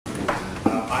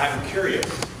I'm curious,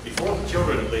 before the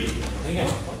children leave,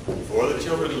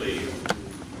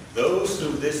 those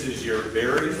who this is your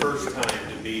very first time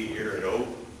to be here at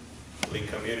Oakley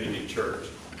Community Church,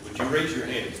 would you raise your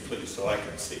hands, please, so I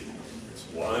can see?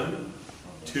 1,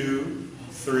 2,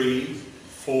 3,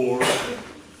 4.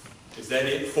 Is that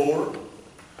it? 4?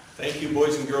 Thank you,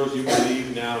 boys and girls. You can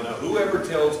leave now. Now, whoever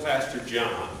tells Pastor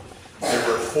John there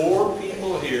were 4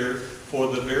 people here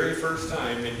for the very first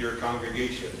time in your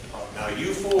congregation. Now,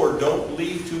 you 4 don't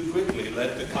leave too quickly.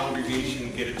 Let the congregation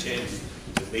get a chance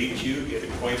to meet you, get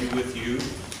acquainted with you.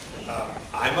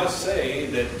 I must say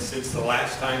that since the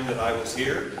last time that I was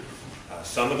here,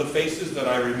 some of the faces that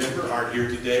I remember aren't here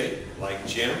today, like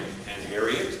Jim and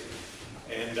Harriet.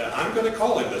 And I'm going to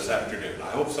call him this afternoon.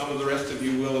 I hope some of the rest of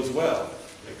you will as well,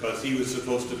 because he was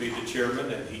supposed to be the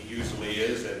chairman, and he usually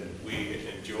is, and we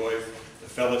enjoy the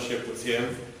fellowship with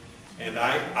him. And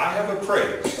I have a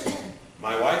praise.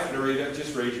 My wife, Narita,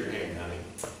 just raise your hand, honey.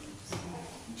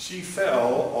 She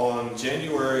fell on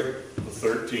January the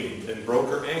 13th and broke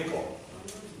her ankle.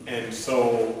 And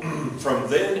so from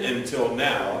then until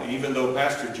now, even though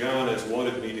Pastor John has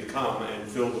wanted me to come and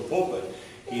fill the pulpit,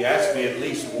 he asked me at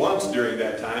least once during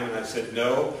that time, and I said,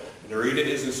 no, Narita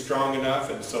isn't strong enough,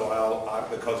 and so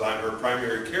because I'm her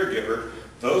primary caregiver.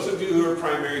 Those of you who are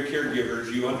primary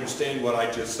caregivers, you understand what I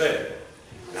just said.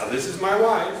 Now, this is my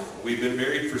wife. We've been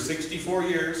married for 64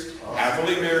 years,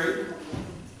 happily married.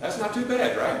 That's not too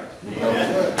bad, right?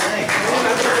 Yeah. Thanks.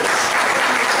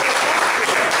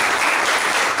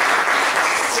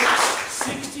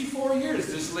 64 years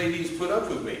this lady's put up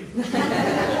with me.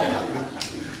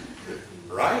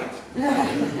 Right?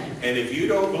 And if you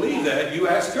don't believe that, you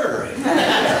ask her.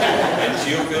 And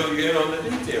she'll fill you in on the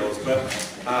details. But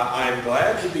I'm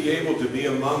glad to be able to be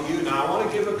among you. Now, I want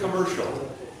to give a commercial.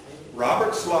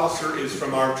 Robert Slosser is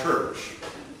from our church.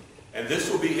 And this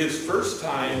will be his first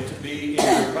time to be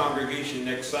in your congregation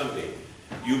next Sunday.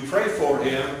 You pray for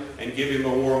him and give him a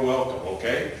warm welcome,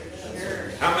 okay? Sure.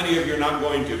 How many of you are not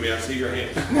going to? May I see your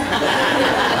hands?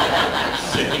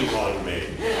 Shame on me.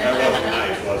 That wasn't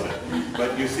nice, was it?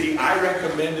 But you see, I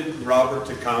recommended Robert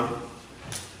to come.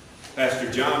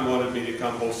 Pastor John wanted me to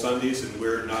come both Sundays, and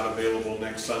we're not available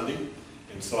next Sunday.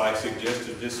 And so I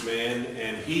suggested this man,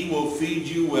 and he will feed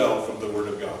you well from the Word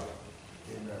of God.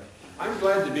 I'm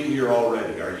glad to be here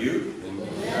already. Are you?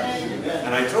 Amen.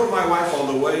 And I told my wife on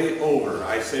the way over,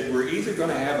 I said, we're either going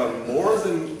to have a more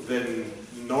than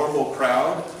normal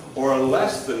crowd or a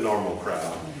less than normal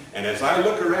crowd. And as I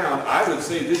look around, I would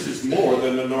say this is more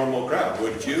than a normal crowd,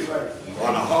 wouldn't you?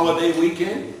 On a holiday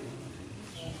weekend?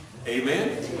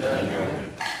 Amen?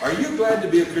 Amen. Are you glad to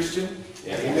be a Christian?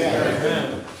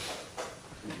 Amen.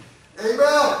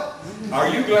 Amen. Are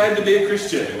you glad to be a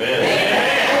Christian?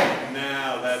 Amen.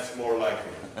 Now that's more like it.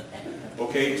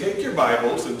 Okay, take your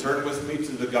Bibles and turn with me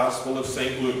to the Gospel of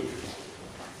St. Luke.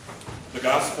 The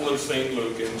Gospel of St.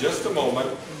 Luke. In just a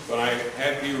moment, when I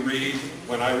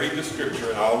read the scripture,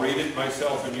 and I'll read it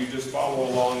myself and you just follow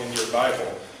along in your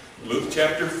Bible. Luke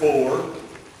chapter 4,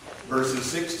 verses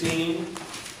 16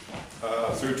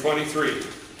 through 23.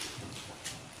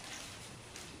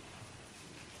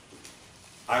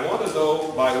 I want to,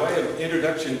 though, by way of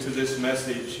introduction to this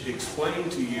message, explain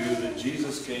to you that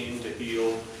Jesus came to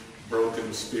heal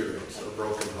broken spirits or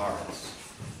broken hearts,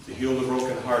 to heal the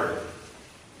brokenhearted.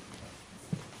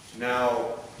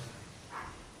 Now,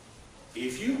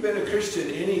 if you've been a Christian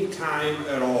any time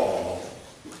at all,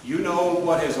 you know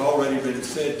what has already been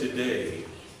said today,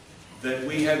 that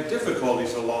we have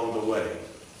difficulties along the way.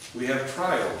 We have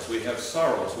trials, we have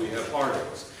sorrows, we have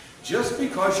heartaches. Just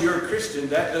because you're a Christian,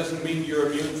 that doesn't mean you're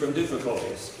immune from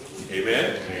difficulties.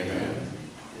 Amen? Amen.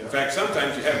 In fact,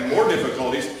 sometimes you have more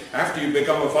difficulties after you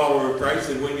become a follower of Christ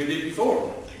than when you did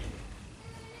before.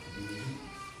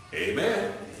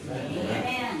 Amen.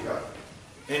 Amen.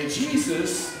 And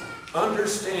Jesus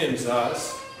understands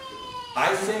us,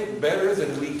 I think, better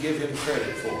than we give him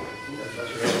credit for.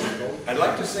 I'd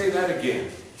like to say that again.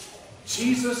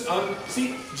 Jesus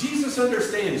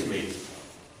understands me.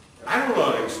 I don't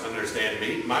always understand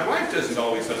me. My wife doesn't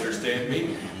always understand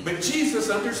me. But Jesus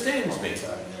understands me.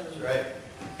 That's right.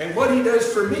 And what he does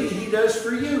for me, he does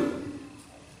for you.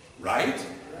 Right?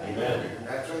 Amen.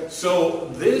 That's right. So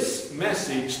this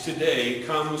message today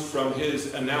comes from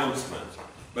his announcement.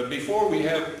 But before we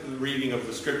have the reading of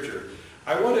the scripture,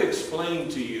 I want to explain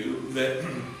to you that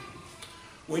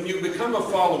when you become a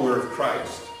follower of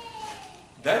Christ,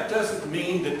 that doesn't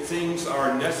mean that things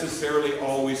are necessarily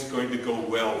always going to go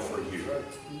well for you.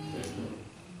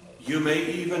 You may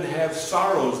even have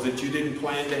sorrows that you didn't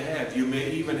plan to have. You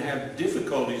may even have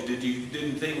difficulties that you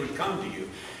didn't think would come to you.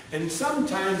 And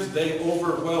sometimes they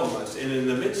overwhelm us. And in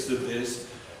the midst of this,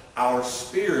 our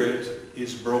spirit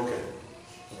is broken.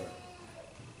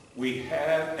 We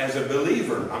have, as a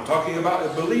believer, I'm talking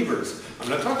about believers. I'm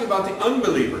not talking about the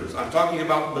unbelievers. I'm talking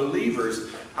about believers.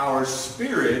 Our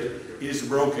spirit is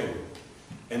broken.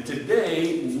 And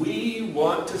today, we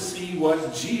want to see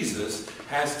what Jesus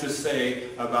has to say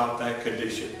about that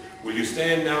condition. Will you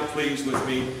stand now, please, with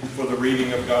me for the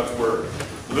reading of God's Word?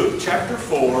 Luke chapter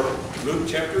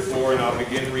 4, and I'll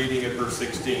begin reading at verse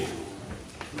 16.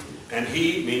 And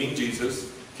he, meaning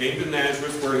Jesus, came to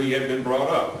Nazareth where he had been brought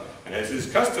up. And as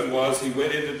his custom was, he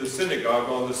went into the synagogue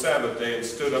on the Sabbath day and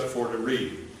stood up for to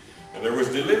read. And there was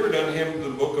delivered unto him the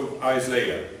book of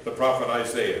Isaiah, the prophet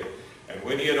Isaiah. And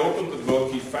when he had opened the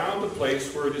book, he found the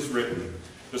place where it is written,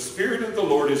 The Spirit of the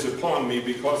Lord is upon me,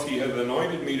 because he hath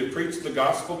anointed me to preach the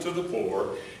gospel to the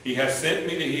poor. He hath sent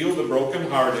me to heal the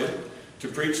brokenhearted, to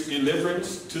preach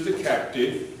deliverance to the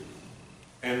captive,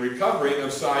 and recovering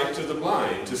of sight to the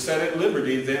blind, to set at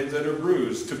liberty them that are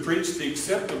bruised, to preach the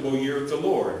acceptable year of the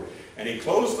Lord. And he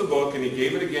closed the book, and he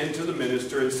gave it again to the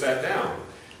minister, and sat down.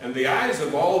 And the eyes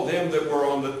of all them that were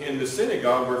in the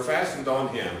synagogue were fastened on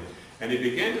him. And he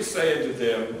began to say unto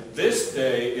them, This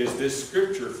day is this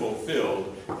scripture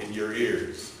fulfilled in your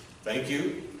ears. Thank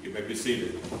you. You may be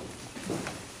seated.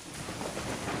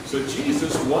 So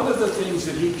Jesus, one of the things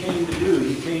that he came to do,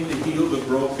 he came to heal the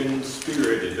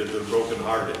broken-spirited and the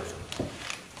broken-hearted.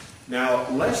 Now,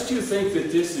 lest you think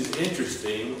that this is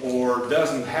interesting or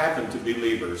doesn't happen to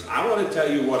believers, I want to tell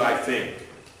you what I think.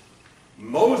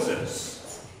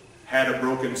 Moses had a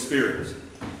broken spirit.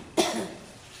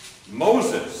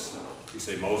 Moses. You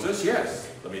say, Moses?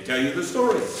 Yes. Let me tell you the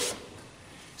story.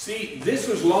 See, this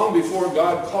was long before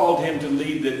God called him to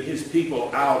lead his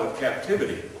people out of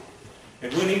captivity.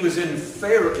 And when he was in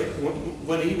Pharaoh,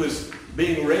 when he was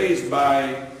being raised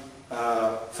by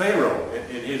Pharaoh,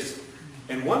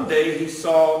 and one day he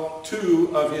saw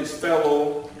two of his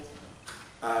fellow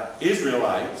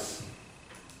Israelites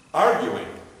arguing.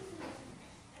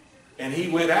 And he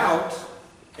went out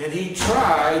and he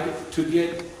tried to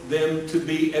get them to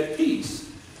be at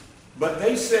peace. But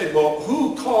they said, well,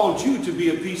 who called you to be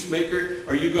a peacemaker?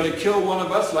 Are you going to kill one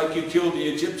of us like you killed the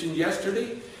Egyptian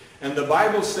yesterday? And the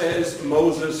Bible says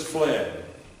Moses fled.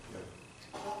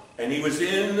 And he was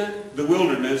in the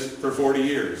wilderness for 40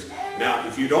 years. Now,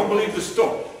 if you don't believe the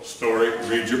story,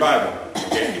 read your Bible.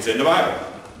 Okay? It's in the Bible.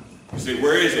 You say,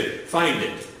 where is it? Find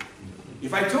it.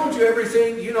 If I told you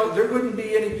everything, there wouldn't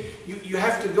be any. You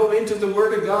have to go into the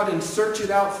Word of God and search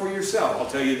it out for yourself. I'll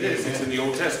tell you this, it's in the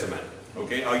Old Testament.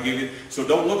 Okay, I'll give you. So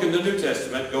don't look in the New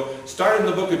Testament. Go start in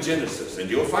the book of Genesis, and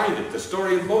you'll find it, the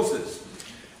story of Moses.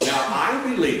 Now, I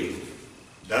believe,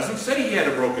 doesn't say he had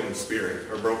a broken spirit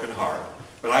or broken heart,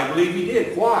 but I believe he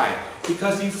did. Why?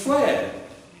 Because he fled.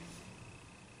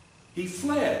 He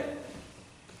fled.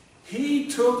 He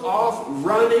took off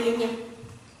running,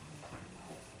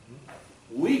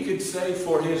 we could say,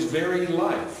 for his very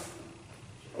life.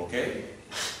 Okay?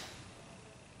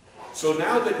 So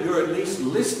now that you're at least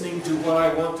listening to what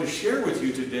I want to share with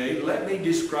you today, let me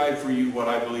describe for you what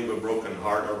I believe a broken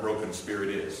heart or broken spirit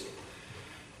is.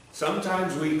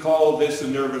 Sometimes we call this a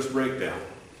nervous breakdown.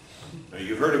 Now,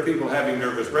 you've heard of people having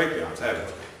nervous breakdowns, haven't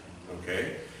you?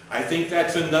 Okay? I think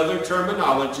that's another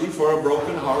terminology for a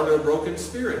broken heart or a broken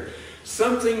spirit.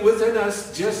 Something within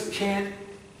us just can't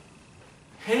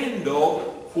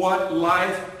handle what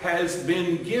life has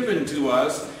been given to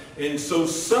us, and so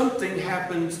something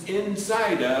happens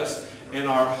inside us, and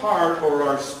our heart or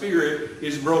our spirit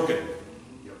is broken.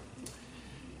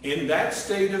 In that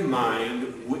state of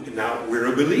mind, now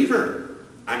we're a believer.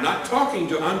 I'm not talking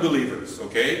to unbelievers,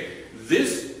 okay?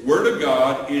 This Word of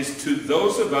God is to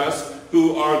those of us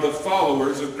who are the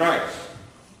followers of Christ.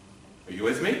 Are you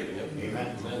with me?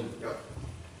 Amen. Amen. Yep.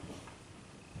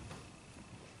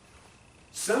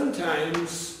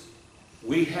 Sometimes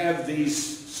we have these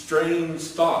strange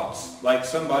thoughts, like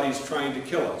somebody's trying to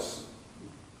kill us.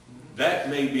 That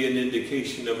may be an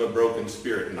indication of a broken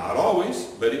spirit. Not always,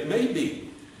 but it may be.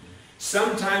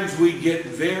 Sometimes we get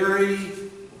very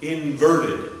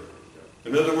inverted.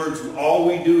 In other words, all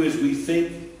we do is we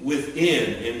think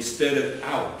within instead of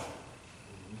out.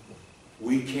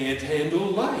 We can't handle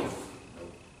life.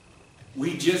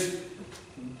 We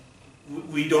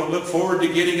don't look forward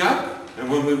to getting up. And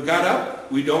when we've got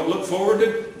up, we don't look forward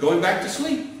to going back to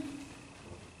sleep.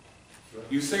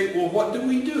 You say, well, what do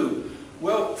we do?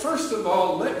 Well, first of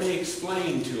all, let me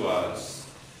explain to us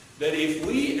that if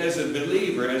we as a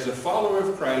believer, as a follower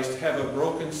of Christ, have a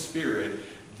broken spirit,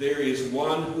 there is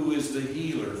one who is the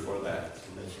healer for that.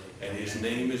 And his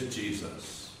name is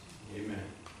Jesus. Amen.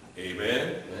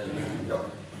 Amen?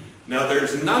 Amen. Now,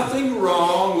 there's nothing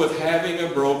wrong with having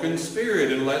a broken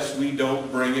spirit unless we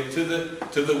don't bring it to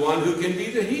the one who can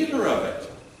be the healer of it.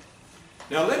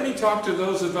 Now, let me talk to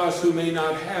those of us who may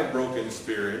not have broken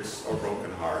spirits or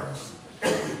broken hearts.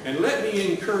 And let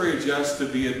me encourage us to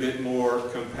be a bit more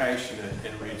compassionate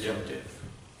and redemptive.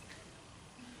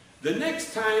 The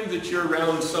next time that you're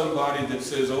around somebody that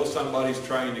says, oh, somebody's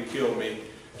trying to kill me,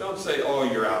 don't say, oh,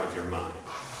 you're out of your mind.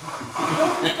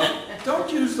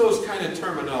 Don't use those kind of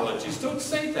terminologies. Don't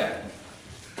say that.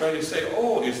 Try to say,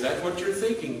 oh, is that what you're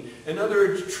thinking? In other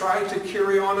words, try to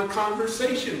carry on a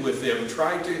conversation with them.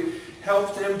 Try to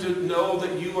help them to know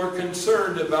that you are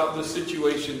concerned about the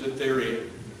situation that they're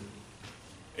in.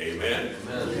 Amen?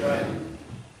 Amen.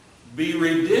 Be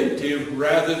redemptive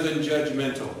rather than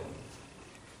judgmental.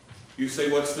 You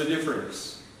say, what's the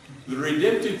difference? The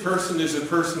redemptive person is a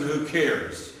person who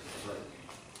cares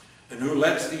and who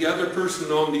lets the other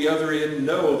person on the other end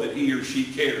know that he or she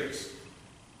cares.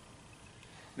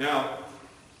 Now,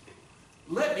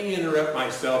 let me interrupt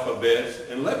myself a bit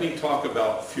and let me talk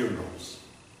about funerals.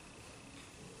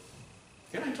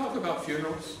 Can I talk about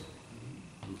funerals?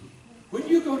 When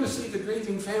you go to see the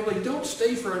grieving family, don't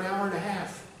stay for an hour and a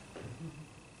half.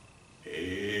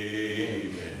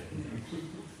 Amen.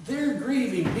 They're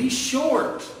grieving. Be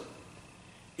short.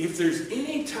 If there's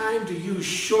any time to use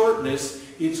shortness,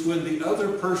 it's when the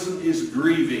other person is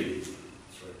grieving.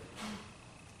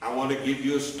 I want to give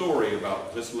you a story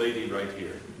about this lady right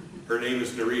here. Her name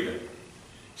is Narita.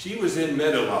 She was in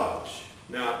Meadow Lodge.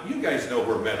 Now, you guys know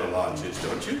where Meadow Lodge is,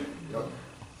 don't you? Yep.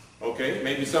 Okay,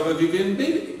 maybe some of you have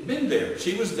been there.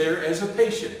 She was there as a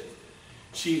patient.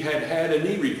 She had had a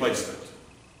knee replacement.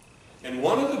 And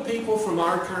one of the people from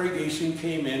our congregation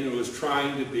came in and was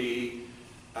trying to be,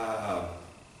 I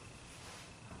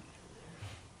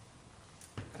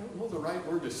don't know the right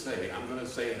word to say. I'm going to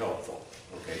say helpful.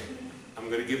 Okay?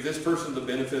 I'm going to give this person the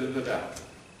benefit of the doubt.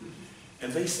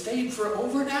 And they stayed for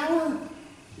over an hour.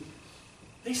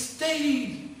 They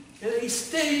stayed. And they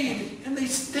stayed, and they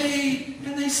stayed,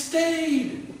 and they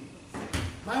stayed.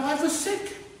 My wife was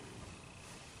sick.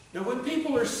 Now, when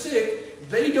people are sick,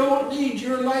 they don't need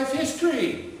your life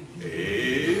history.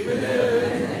 Amen.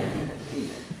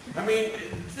 I mean,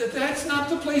 that's not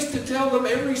the place to tell them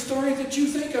every story that you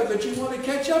think of that you want to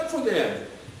catch up for them.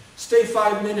 Stay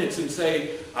 5 minutes and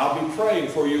say, I'll be praying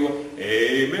for you.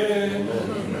 Amen.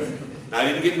 I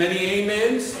didn't get many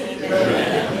amens.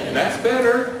 Amen. That's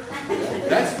better.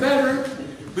 That's better.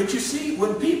 But you see,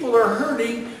 when people are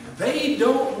hurting, they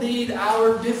don't need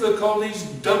our difficulties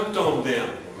dumped on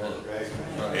them.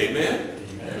 Amen?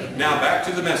 Amen? Now back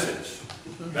to the message.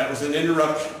 That was an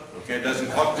interruption. Okay, it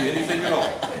doesn't talk to anything at all.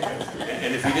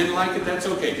 And if you didn't like it, that's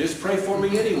okay. Just pray for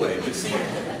me anyway. But see,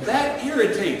 that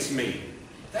irritates me.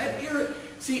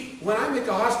 See, when I make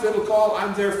a hospital call,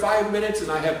 I'm there 5 minutes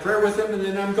and I have prayer with them and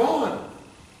then I'm gone.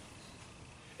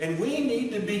 And we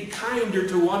need to be kinder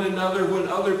to one another when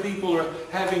other people are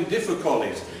having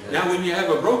difficulties. Amen. Now, when you have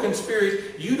a broken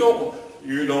spirit, you don't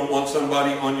want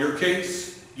somebody on your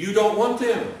case. You don't want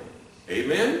them.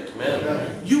 Amen?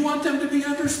 Amen. You want them to be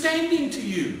understanding to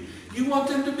you. You want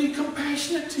them to be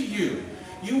compassionate to you.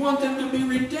 You want them to be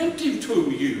redemptive to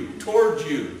you, towards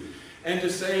you. And to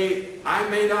say, I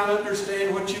may not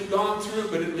understand what you've gone through,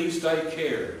 but at least I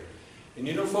care. And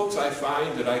you know, folks, I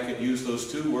find that I can use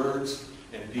those two words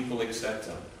and people accept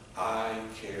them. I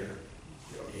care.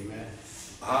 Amen.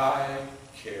 I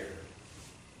care.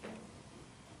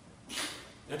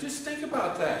 Now just think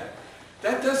about that.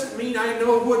 That doesn't mean I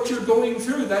know what you're going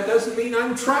through. That doesn't mean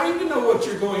I'm trying to know what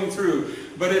you're going through.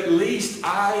 But at least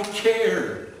I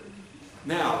care.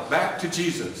 Now, back to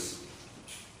Jesus.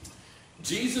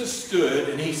 Jesus stood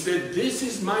and he said, this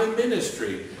is my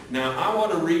ministry. Now, I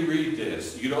want to reread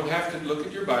this. You don't have to look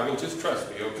at your Bible. Just trust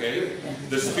me, okay?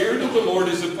 The Spirit of the Lord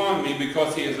is upon me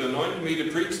because he has anointed me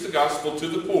to preach the gospel to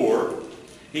the poor.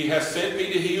 He has sent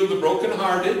me to heal the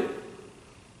brokenhearted.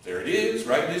 There it is,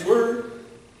 right in his word.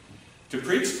 To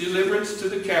preach deliverance to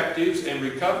the captives and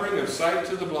recovering of sight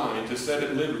to the blind, to set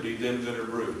at liberty them that are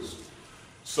bruised.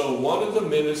 So one of the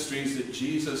ministries that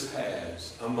Jesus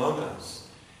has among us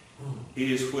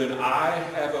is when I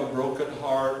have a broken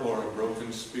heart or a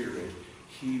broken spirit,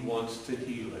 he wants to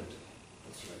heal it.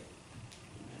 That's right.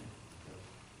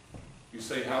 You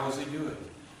say, how does he do it?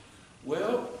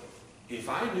 Well, if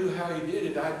I knew how he did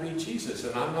it, I'd be Jesus,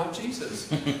 and I'm not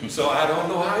Jesus. So I don't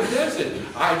know how he does it.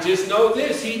 I just know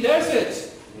this, he does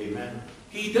it. Amen.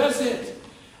 He does it.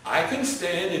 I can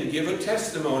stand and give a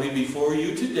testimony before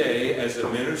you today as a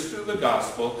minister of the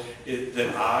gospel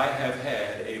that I have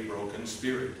had a broken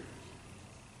spirit.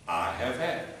 I have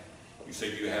had. You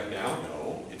say, do you have now?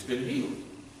 No, it's been healed.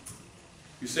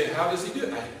 You say, how does he do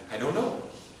it? I don't know.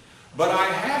 But I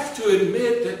have to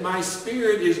admit that my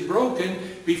spirit is broken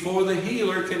before the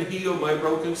healer can heal my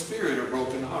broken spirit or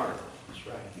broken heart. That's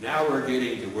right. Now we're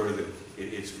getting to where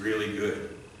it's really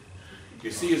good.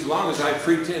 You see, as long as I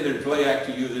pretend and play act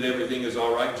to you that everything is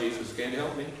all right, Jesus can't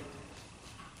help me.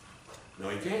 No,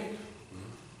 he can't.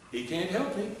 He can't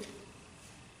help me.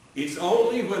 It's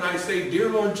only when I say, dear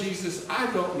Lord Jesus, I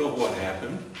don't know what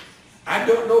happened. I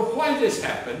don't know why this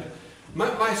happened.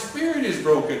 My spirit is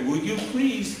broken. Will you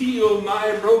please heal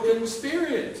my broken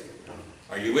spirit?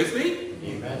 Are you with me?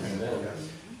 Amen.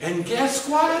 And guess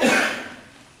what?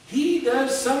 He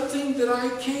does something that I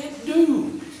can't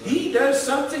do. He does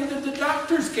something that the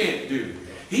doctors can't do.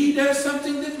 He does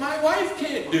something that my wife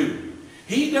can't do.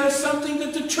 He does something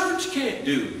that the church can't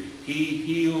do. He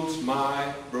heals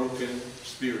my broken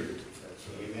spirit.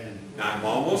 Amen. Now, I'm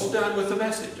almost done with the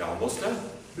message. Almost done.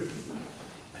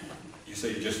 You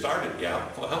say you just started. Yeah,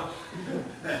 well,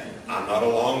 I'm not a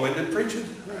long-winded preacher.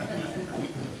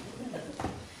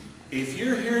 If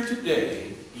you're here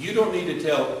today, you don't need to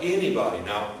tell anybody.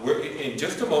 Now, in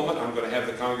just a moment, I'm going to have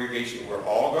the congregation. We're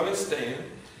all going to stand.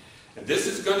 And this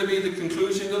is going to be the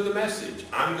conclusion of the message.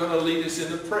 I'm going to lead us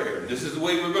into prayer. This is the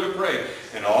way we're going to pray.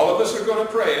 And all of us are going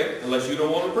to pray it, unless you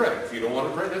don't want to pray. If you don't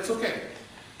want to pray, that's okay.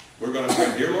 We're going to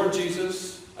pray, dear Lord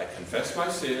Jesus, I confess my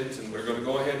sins, and we're going to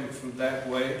go ahead from that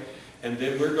way. And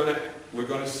then we're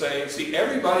going to say, see,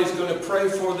 everybody's going to pray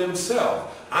for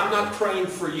themselves. I'm not praying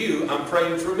for you, I'm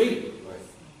praying for me.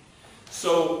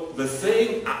 So the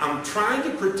thing, I'm trying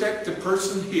to protect the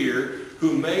person here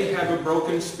who may have a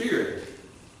broken spirit.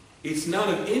 It's none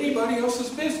of anybody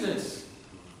else's business.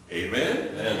 Amen?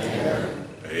 Amen.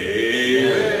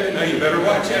 Amen. Now you better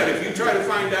watch out. If you try to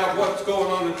find out what's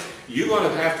going on, you're going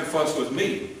to have to fuss with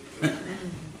me.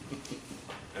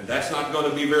 And that's not going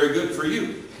to be very good for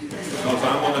you. Because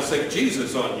I'm going to say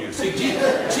Jesus on you. See,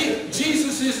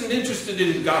 Jesus isn't interested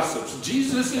in gossips.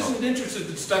 Jesus isn't interested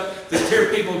in stuff that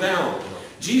tear people down.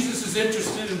 Jesus is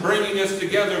interested in bringing us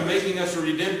together, making us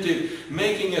redemptive,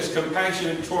 making us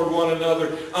compassionate toward one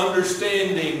another,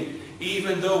 understanding,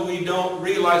 even though we don't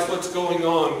realize what's going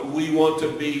on, we want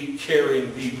to be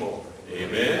caring people.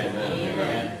 Amen?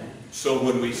 Amen. So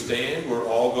when we stand, we're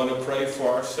all going to pray for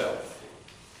ourselves.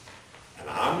 And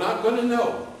I'm not going to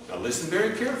know. Now listen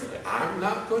very carefully. I'm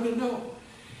not going to know.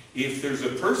 If there's a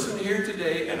person here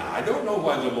today, and I don't know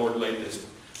why the Lord laid this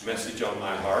message on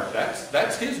my heart,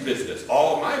 that's his business.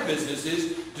 All my business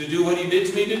is to do what he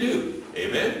bids me to do.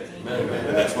 Amen? Amen.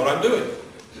 And that's what I'm doing.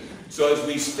 So as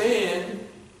we stand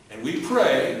and we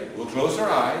pray, we'll close our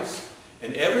eyes,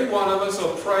 and every one of us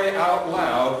will pray out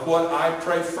loud what I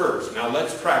pray first. Now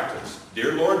let's practice.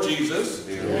 Dear Lord Jesus.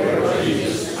 Dear Lord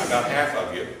Jesus. I got half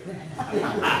of you.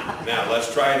 Now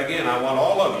let's try it again. I want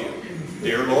all of you.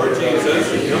 Dear Lord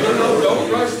Jesus. No,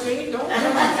 don't rush me.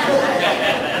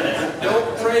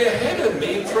 Don't pray ahead of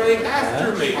me. Pray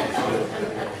after me.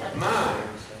 Mine.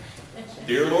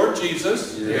 Dear Lord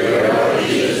Jesus. Dear Lord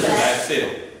Jesus. That's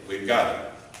it. We've got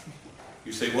it.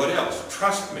 You say, what else?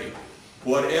 Trust me.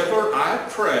 Whatever I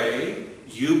pray,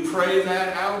 you pray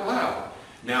that out loud.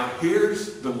 Now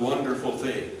here's the wonderful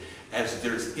thing. As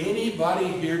there's anybody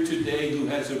here today who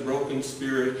has a broken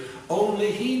spirit,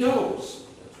 only he knows.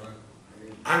 That's right.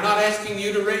 I'm not asking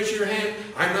you to raise your hand.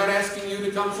 I'm not asking you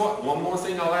to come forward. One more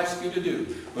thing I'll ask you to do.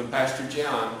 When Pastor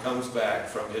John comes back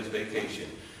from his vacation,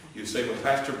 you say, when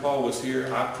Pastor Paul was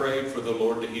here, I prayed for the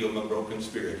Lord to heal my broken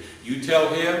spirit. You tell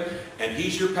him, and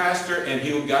he's your pastor, and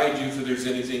he'll guide you if there's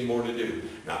anything more to do.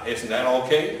 Now, isn't that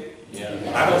okay? Yeah.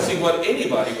 I don't see what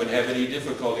anybody would have any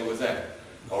difficulty with that.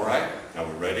 All right? Now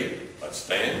we're ready. Let's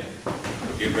stand.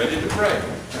 We'll get ready to pray.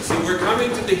 See, we're coming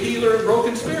to the healer of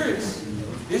broken spirits.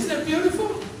 Isn't that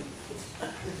beautiful?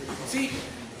 See,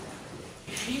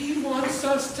 he wants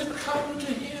us to come to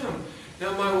him.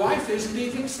 Now, my wife isn't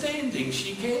even standing.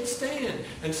 She can't stand.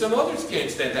 And some others can't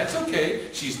stand. That's okay.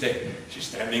 She's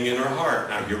standing in her heart.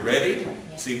 Now, you ready?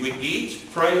 See, we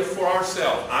each pray for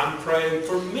ourselves. I'm praying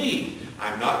for me.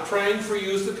 I'm not praying for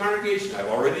you as the congregation. I've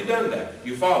already done that.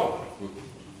 You follow me.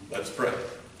 Let's pray.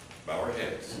 Bow our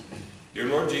heads. Dear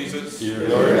Lord Jesus. Dear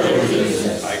Lord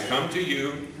Jesus. I come to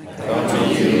you.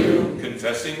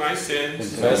 Confessing my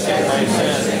sins.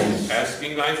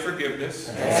 Asking thy forgiveness.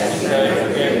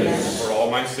 For all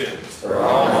my sins.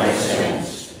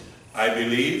 I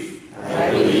believe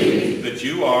that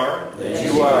you are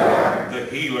the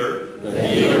healer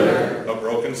of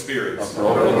broken spirits.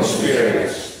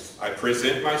 I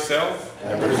present myself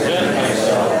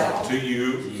to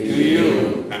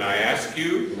you, and I ask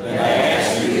you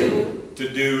to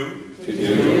do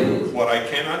what I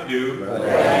cannot do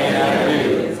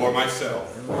for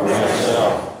myself.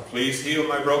 Please heal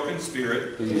my broken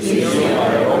spirit.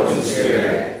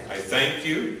 I thank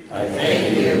you.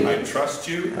 I trust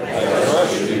you.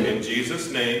 In Jesus'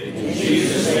 name.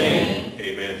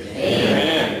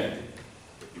 Amen.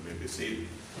 You may be seated.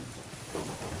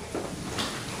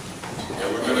 Now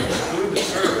we're going to conclude the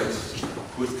service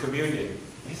with communion.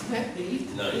 Isn't that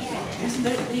neat? Nice. Isn't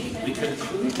that neat? We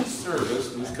conclude the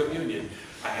service with communion.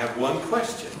 I have one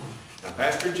question. Now,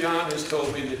 Pastor John has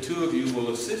told me that 2 of you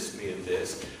will assist me in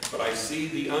this, but I see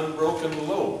the unbroken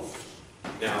loaf.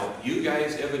 Now, you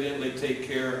guys evidently take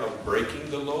care of breaking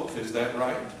the loaf, is that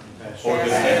right? Or does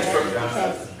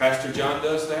Pastor John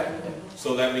does that?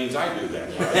 So that means I do that,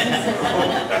 right?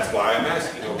 That's why I'm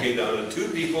asking. Okay, now the 2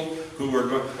 people who are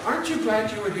going, aren't you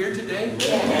glad you were here today?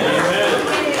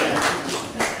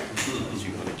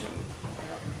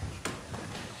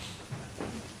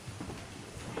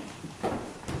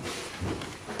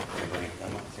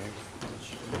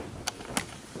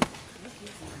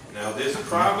 Now this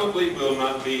probably will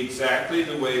not be exactly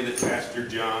the way that Pastor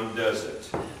John does it,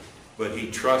 but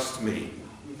he trusts me,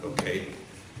 okay?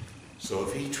 So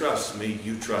if he trusts me,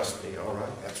 you trust me, all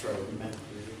right? That's right. Amen.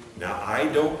 Now I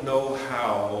don't know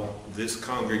how this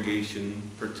congregation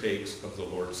partakes of the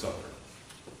Lord's Supper.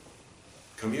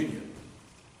 Communion,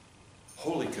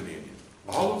 Holy Communion,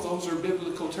 all of those are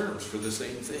biblical terms for the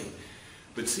same thing.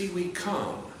 But see, we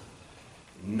come.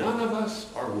 None of us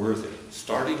are worthy,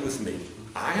 starting with me.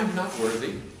 I am not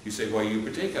worthy. You say, why you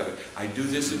partake of it? I do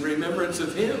this in remembrance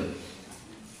of him.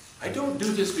 I don't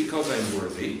do this because I'm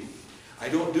worthy. I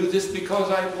don't do this because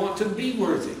I want to be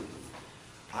worthy.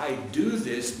 I do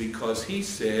this because he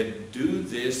said, do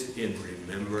this in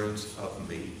remembrance of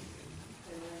me.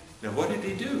 Now what did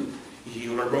he do? He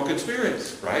healed our broken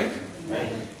spirits, right?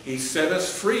 He set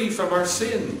us free from our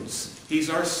sins. He's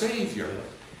our Savior.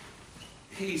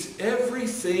 He's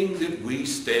everything that we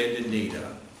stand in need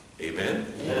of. Amen?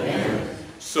 Amen.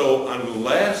 So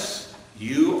unless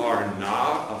you are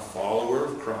not a follower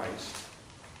of Christ,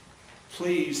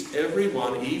 please,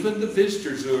 everyone, even the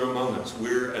visitors who are among us,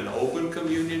 we're an open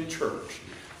communion church.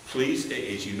 Please,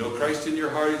 as you know Christ in your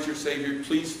heart as your Savior,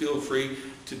 please feel free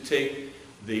to take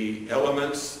the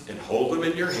elements and hold them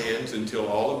in your hands until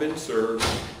all have been served,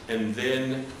 and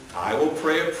then I will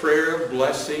pray a prayer of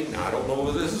blessing. Now, I don't know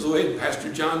whether this is the way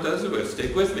Pastor John does it, but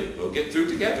stick with me. We'll get through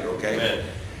together, okay? Amen.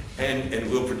 And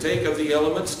we'll partake of the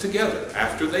elements together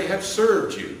after they have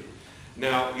served you.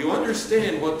 Now, you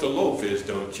understand what the loaf is,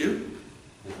 don't you?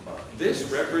 This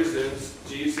represents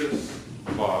Jesus'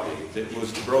 body that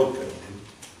was broken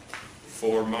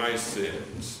for my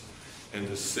sins and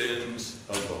the sins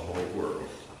of the whole world.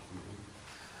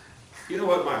 You know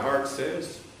what my heart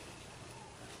says?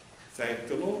 Thank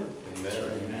the Lord.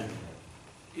 Amen.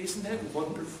 Isn't that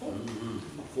wonderful?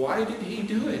 Why did he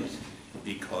do it?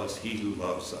 Because he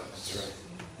loves us.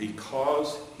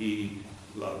 Because he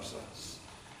loves us.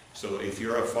 So if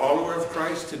you're a follower of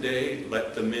Christ today,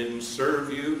 let the men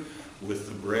serve you with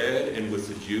the bread and with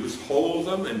the juice. Hold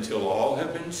them until all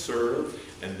have been served,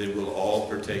 and then we'll all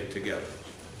partake together.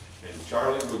 And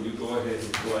Charlie, will you go ahead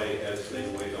and play as they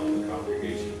wait on the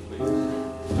congregation, please?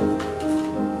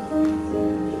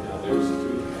 Now there's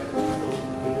 2 hands.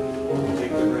 You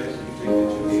take the bread, you take the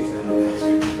juice, and that's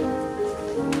it.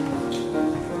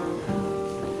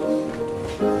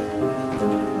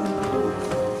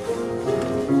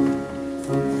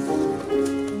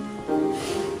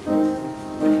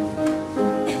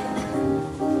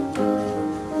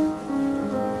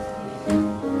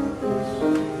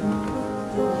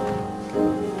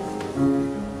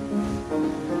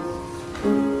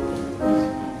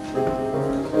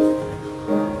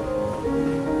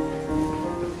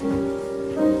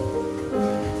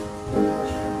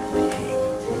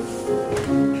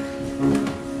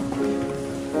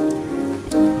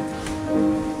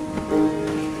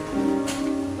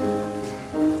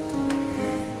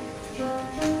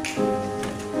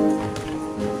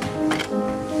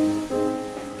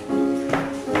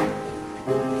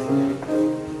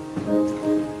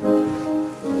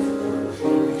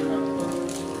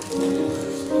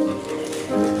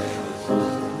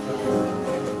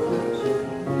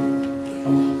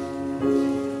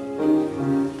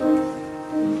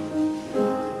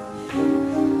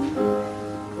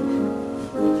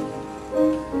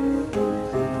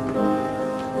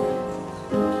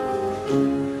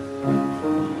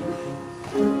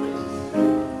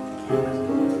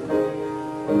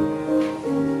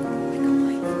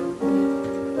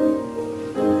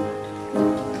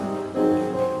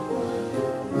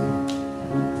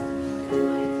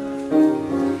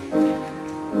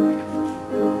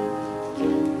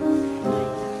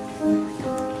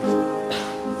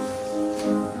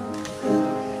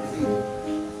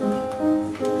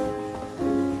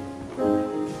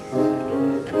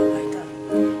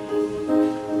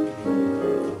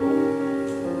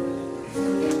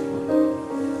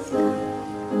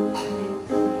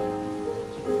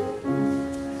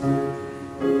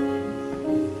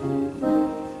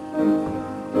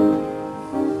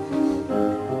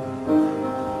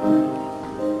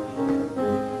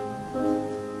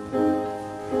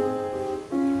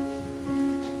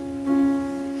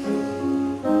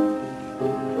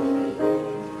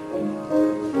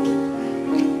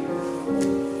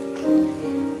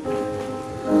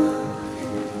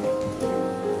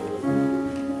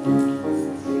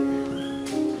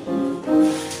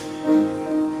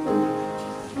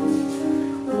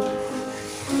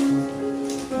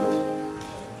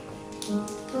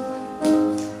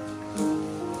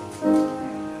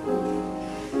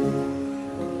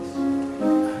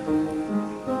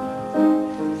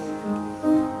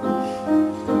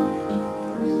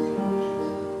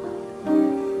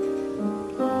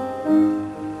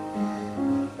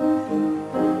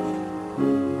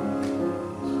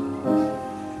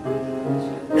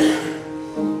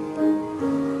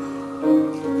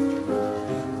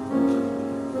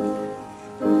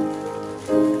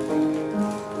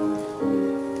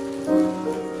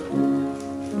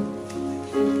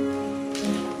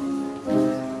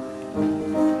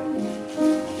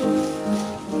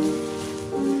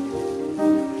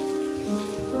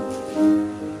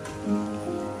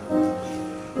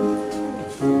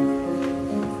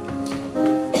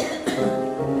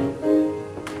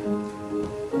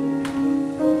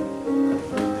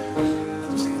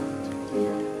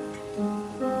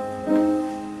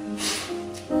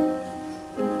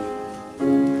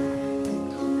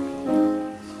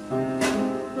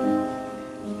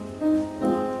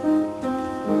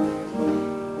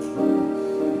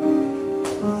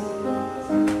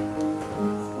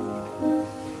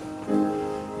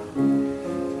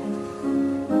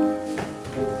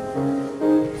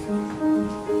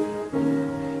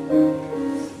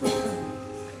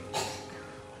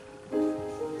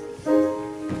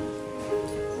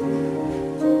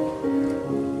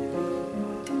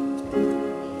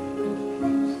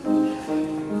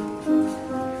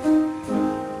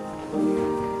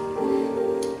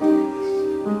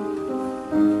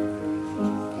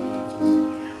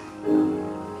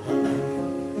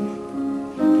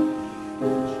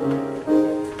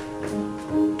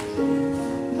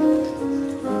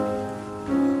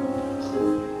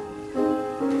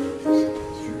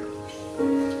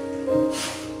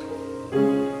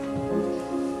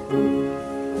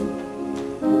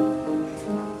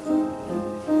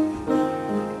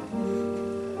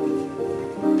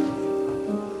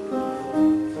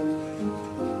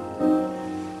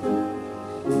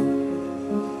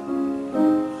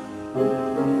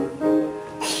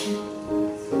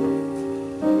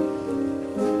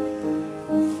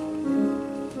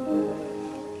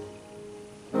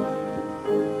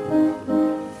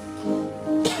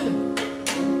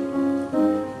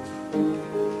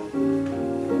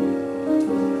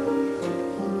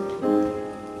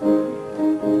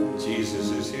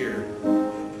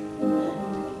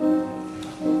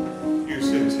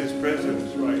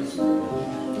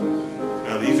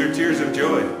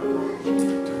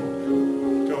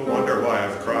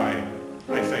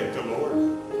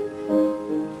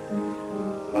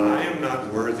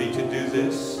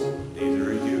 this,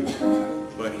 neither are you.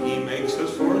 But he makes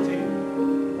us worthy.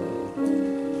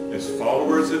 As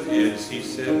followers of his, he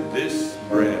said this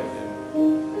bread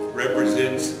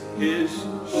represents his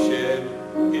shed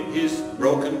in his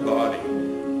broken body,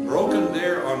 broken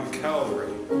there on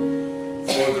Calvary,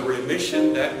 for the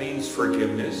remission, that means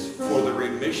forgiveness, for the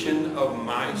remission of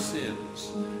my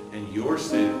sins and your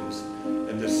sins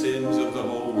and the sins of the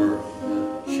whole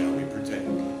world. Shall we partake?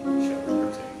 Shall we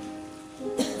partake?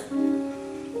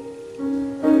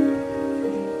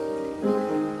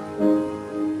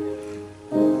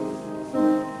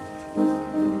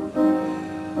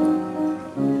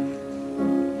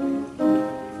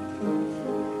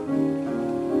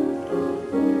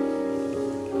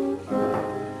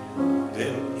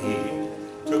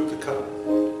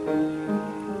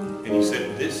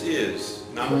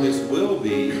 This will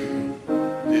be,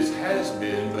 this has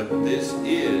been, but this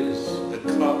is the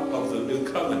cup of the new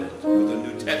covenant, or the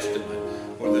New Testament,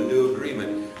 or the new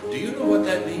agreement. Do you know what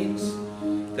that means?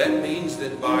 That means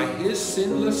that by his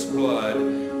sinless blood,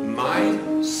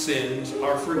 my sins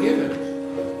are forgiven.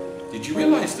 Did you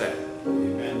realize that?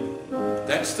 Amen.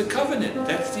 That's the covenant.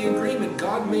 That's the agreement.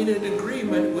 God made an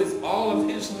agreement with all of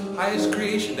his highest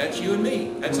creation. That's you and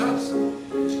me. That's us.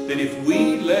 That if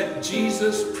we let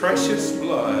Jesus' precious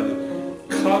blood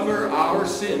cover our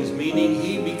sins, meaning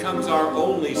he becomes our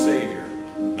only Savior,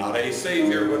 not a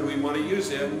Savior when we want to use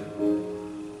him.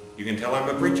 You can tell I'm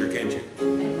a preacher, can't you?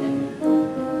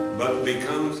 But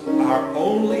becomes our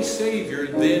only Savior,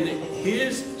 then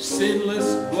his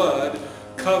sinless blood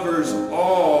covers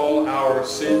all our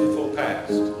sinful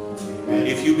past. Amen.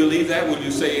 If you believe that, will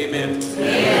you say amen?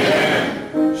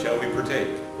 Amen. Shall we partake?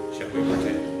 Shall we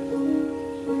partake?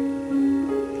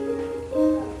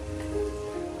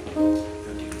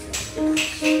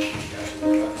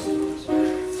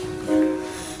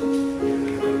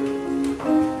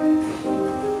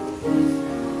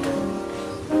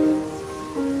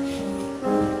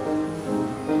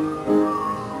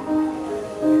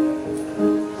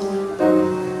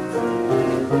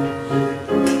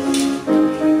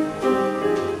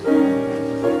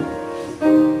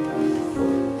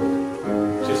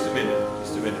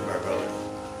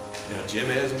 Jim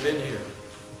hasn't been here,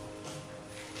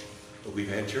 but we've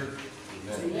had church.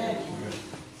 Amen.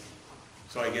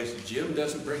 So I guess Jim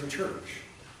doesn't bring church.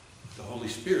 The Holy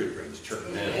Spirit brings church.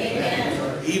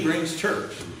 Amen. He brings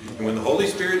church. And when the Holy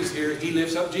Spirit is here, he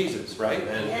lifts up Jesus, right?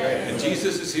 Amen. And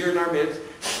Jesus is here in our midst.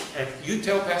 And you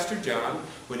tell Pastor John,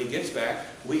 when he gets back,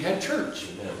 we had church.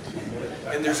 Amen.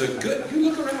 And there's a good, you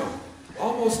look around,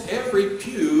 almost every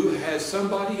pew has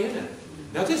somebody in it.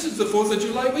 Now this is the 4th of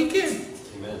July weekend.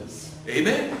 Amen.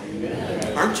 Amen?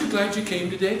 Amen. Aren't you glad you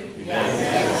came today?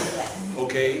 Yes.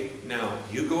 Okay, now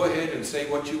you go ahead and say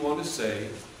what you want to say.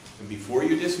 And before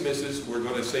you dismiss us, we're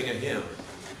going to sing a hymn.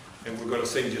 And we're going to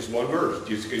sing just one verse.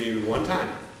 Just going to do it one time.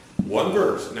 One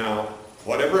verse. Now,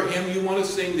 whatever hymn you want to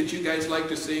sing that you guys like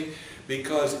to sing,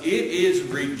 because it is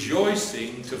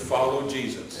rejoicing to follow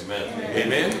Jesus. Amen.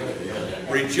 Amen? Amen.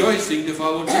 Rejoicing to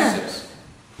follow Jesus.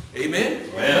 Amen?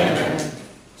 Amen.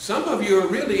 Some of you are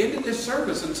really into this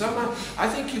service, and somehow I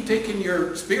think you've taken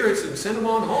your spirits and sent them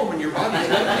on home, and your body's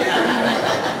not here.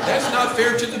 That's not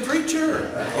fair to the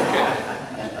preacher.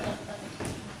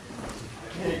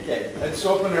 Okay, let's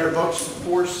open our books to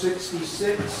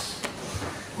 466.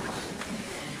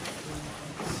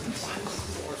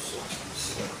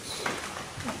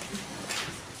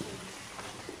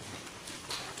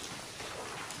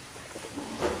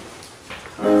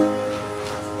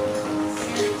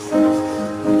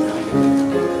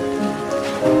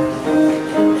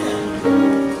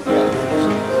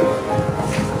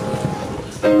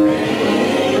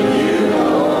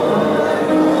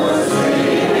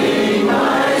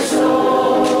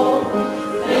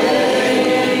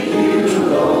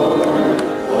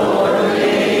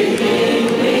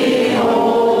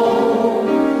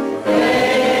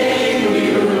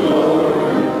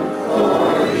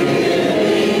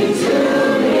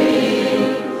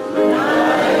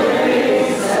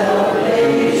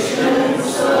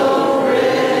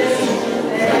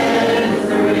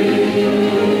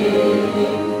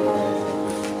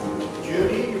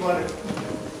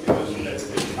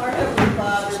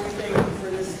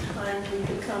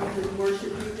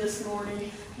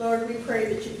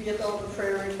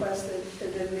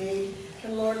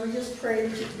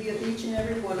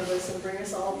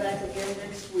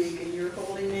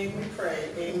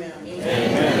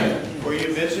 For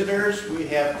you visitors, we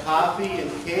have coffee and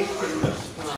cake in the